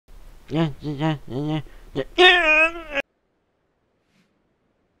I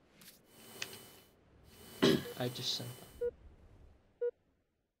just said that.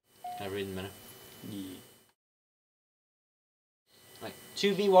 Can I read in a minute? Yeah. Right,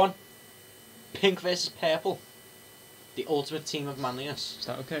 2v1. Pink versus purple. The ultimate team of manliness. Is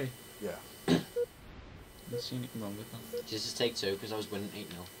that okay? Yeah. I don't see anything wrong with that. This is take 2 because I was winning 8-0.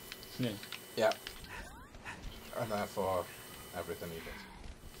 Yeah. Yeah. And therefore, everything he did.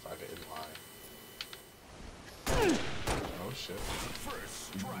 If I didn't lie. Oh shit.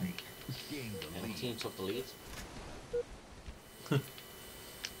 First strike. Gain the Yeah, the lead. team took the lead.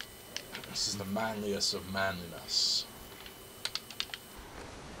 This is the manliest of manliness.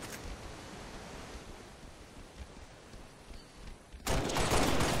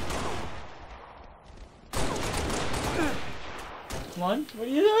 Come on, what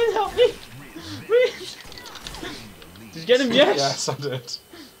are you doing? Help me! Please! Did you get him? Yes! Yes, I did.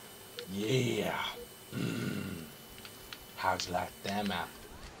 Yeah. How'd you like them out?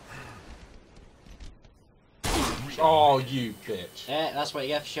 Oh, you bitch. Yeah, that's what you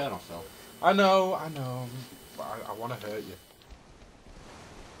get for showing off, Phil. I know. But I want to hurt you.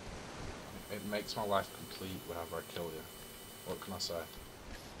 It makes my life complete whenever I kill you. What can I say?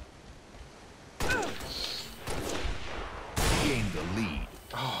 Gain the lead.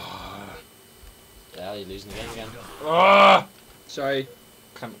 Yeah, you're losing the game again. Sorry.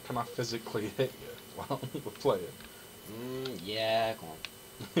 Can I physically hit you while we're playing? Yeah, come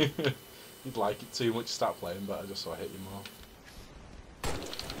on. You'd like it too much to start playing better just so I hit you more.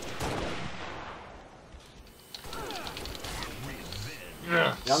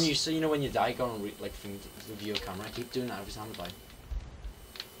 Yes. Yeah, I'm used to, you know, when you die, go and like from the view camera. I keep doing that every time I die.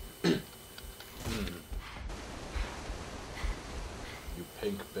 You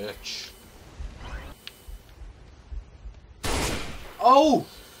pink bitch. Oh!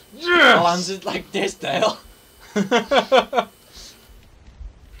 Yes! I landed like this, Dale.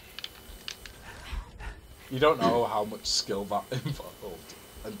 You don't know how much skill that involved.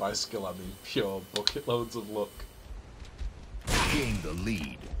 And by skill I mean pure bucket loads of luck. Gain the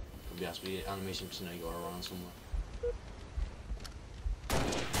lead. Probably has to be animation to know you're around somewhere.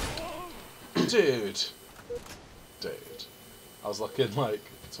 Dude. I was looking like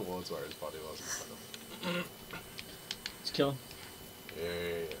towards where his body was. Let's kill him.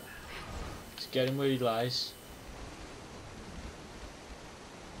 Yeah. Let's get him where he lies.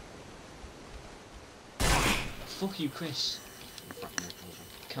 Fuck you, Chris.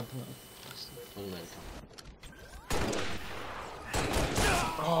 Camp him out.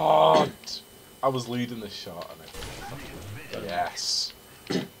 Oh, I was leading this shot and it. Yes.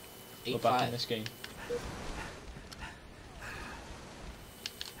 We're back in this game.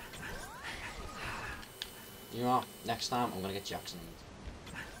 You know what? Next time I'm gonna get Jackson.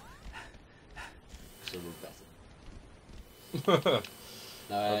 So we're better.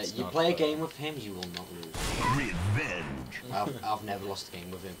 No, you play a game with him, you will not lose. Revenge. I've never lost a game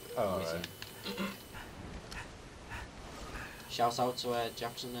with him. Oh, right. Shout out to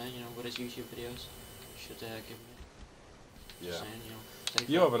Jackson there, you know, with his YouTube videos. Should give him a Yeah. saying, you know. Say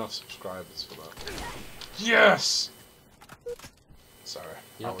You have enough subscribers for that. Yes! Sorry.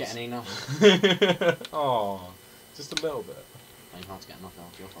 You're not getting any now. Oh, just a little bit. No, you can't get enough now,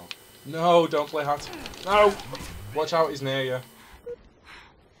 it's your fault. No, don't play hard. No! Watch out, he's near you.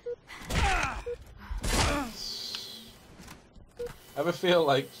 Ever feel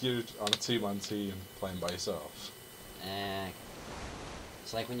like you're on a two-man team playing by yourself?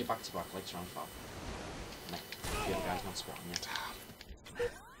 It's like when you're back to back, like round 5. Like, the other guy's not spotting you.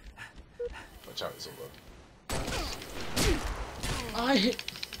 Watch out, it's over. I hit.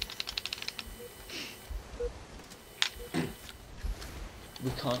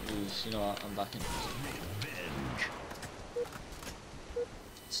 We can't lose, you know, I'm back in.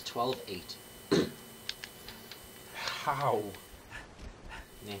 It's 12-8. How?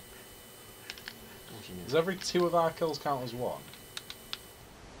 Yeah. Does every 2 of our kills count as 1?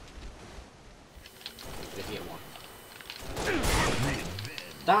 If you get 1.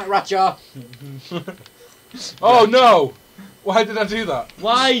 Damn it, Ratcha! Oh no! Why did I do that?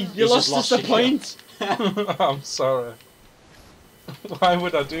 Why? You just lost us lost the your point! I'm sorry. Why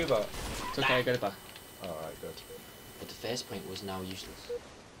would I do that? It's okay, I got it back. Alright, good. But the first point was now useless.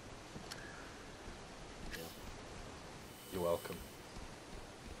 Yeah. You're welcome.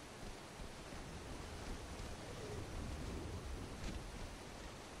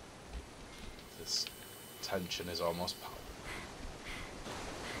 This tension is almost palpable.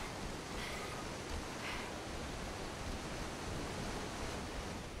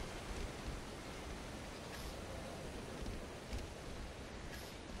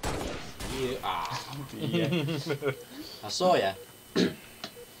 you. Ah. Yeah. I saw ya.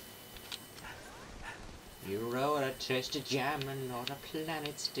 You wrote a twisted jam and all the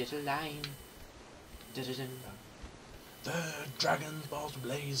planets did align. Dun-dun-dun. The dragon's balls were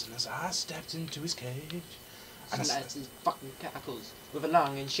blazing as I stepped into his cage. And Slices his fucking cackles with a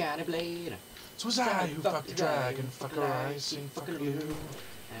long and shiny blade. 'twas I who fucked the dragon, fuck her eyes, sing fuck her you.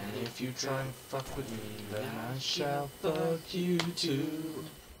 And if you try and fuck with me, then I shall fuck you too.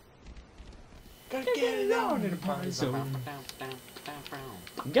 Gotta get it on in the party zone.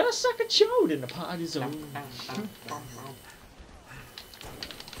 Gotta suck a chode in the party zone.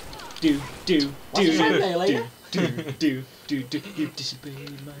 Do. What's his name there, lady? Do. You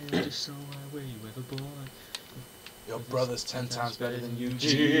disobeyed my orders, so I were you ever born. Your brother's 10 times better than you,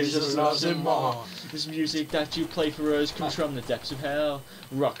 Jesus loves him more. This music that you play for us comes from the depths of hell.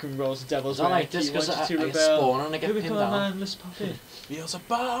 Rock and roll's the devil's Is that like work, this he 'cause wants I you to spawn rebel. and I get You pinned become a down? mindless puppet. Feels a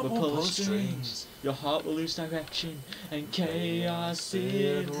bar Will will pull pull the strings. Your heart will lose direction, and chaos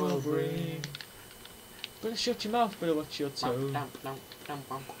it will bring. Better shut your mouth, better watch your tone.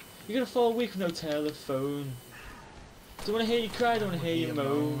 You're gonna fall weak with no telephone. Don't wanna hear you cry, don't wanna hear you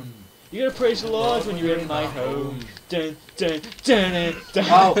moan. You're gonna praise the Lord when you're in my home. Dun, dun, dun, dun, dun,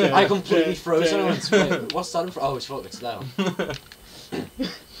 Oh, dun, I completely dun, froze. dun. Wait, what's that? Oh, it's fuck. It's low.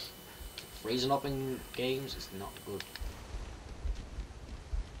 Freezing up in games is not good.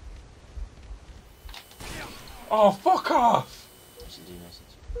 Oh, fuck off! Should do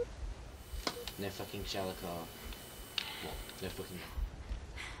message. No fucking Sherlock or what? No fucking.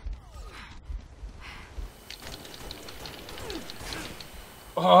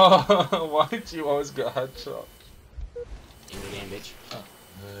 Oh, why do you always get headshot? In the game, bitch. Oh.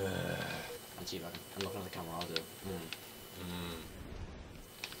 I'll see if I can. I'm looking at the camera. I'll do.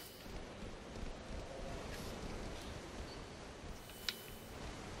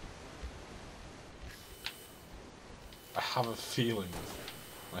 I have a feeling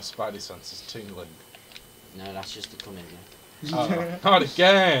my spidey sense is tingling. No, that's just to come in. Yeah. Oh, not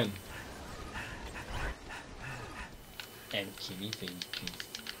again! I'm kidding for you, please.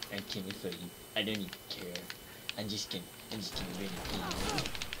 I'm kidding for you. I don't even care. I'm just kidding really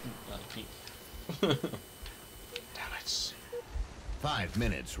kidding. Damn it. 5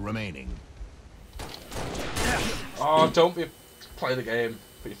 minutes remaining. Oh, don't play the game.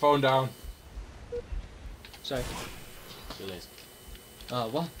 Put your phone down. Sorry. Too late.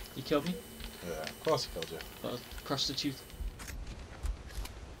 What? You killed me? Yeah, of course he killed you. Prostitute.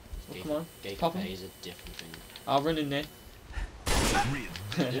 Oh, Gay- come on. Gay Pop him. cafe is a different thing. I'll run in there.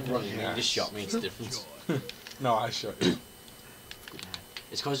 You didn't run in, you just shot me. It's different. No, I shot you. Good night.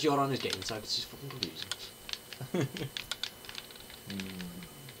 It's because you're on his game, so it's just fucking confusing.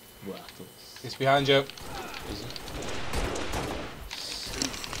 Waffles. It's behind you. Is it?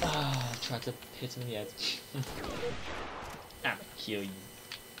 Ah, I tried to hit him in the head. I'ma kill you.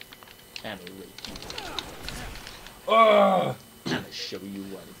 I'ma rape you. Oh! I'ma show you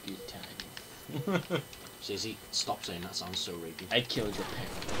what a good time is. Stacey, stop saying that. Sounds so rapey. I killed your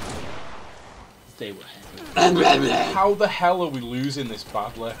parents. They were happy. How the hell are we losing this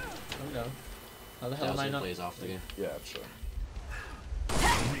badly? I don't know. How the hell Tells am I who not? plays after the game. Yeah, true.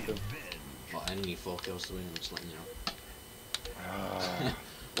 Well, I only need 4 kills to win. I'm just letting you know. Ah.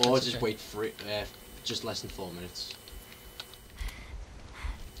 Or That's just okay. wait for it. Just less than 4 minutes.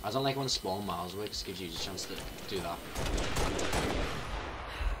 I don't like when spawn miles away because it gives you a chance to do that.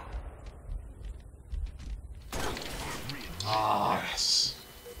 Ah, Yes.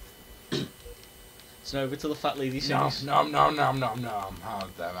 So over to the fat lady Nom sings. nom nom nom nom nom. How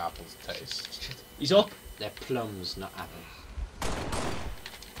them apples taste. He's up. they're plums, not apples.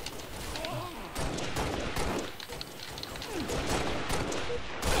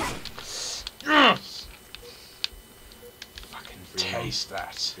 Fucking Three more. taste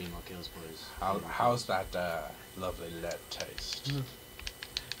that. 3 more kills, boys. How's that lovely lead taste?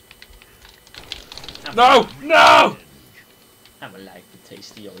 No! No! I'ma like the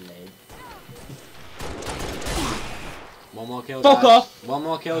taste of your leg. 1 more kill, Fuck guys. off! 1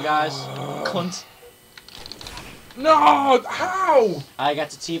 more kill, guys. Cunt. No! How? I got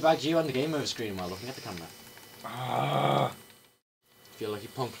to teabag you on the game over screen while looking at the camera. Ah, Feel like you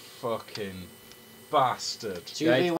punk. fucking bastard. 2v1.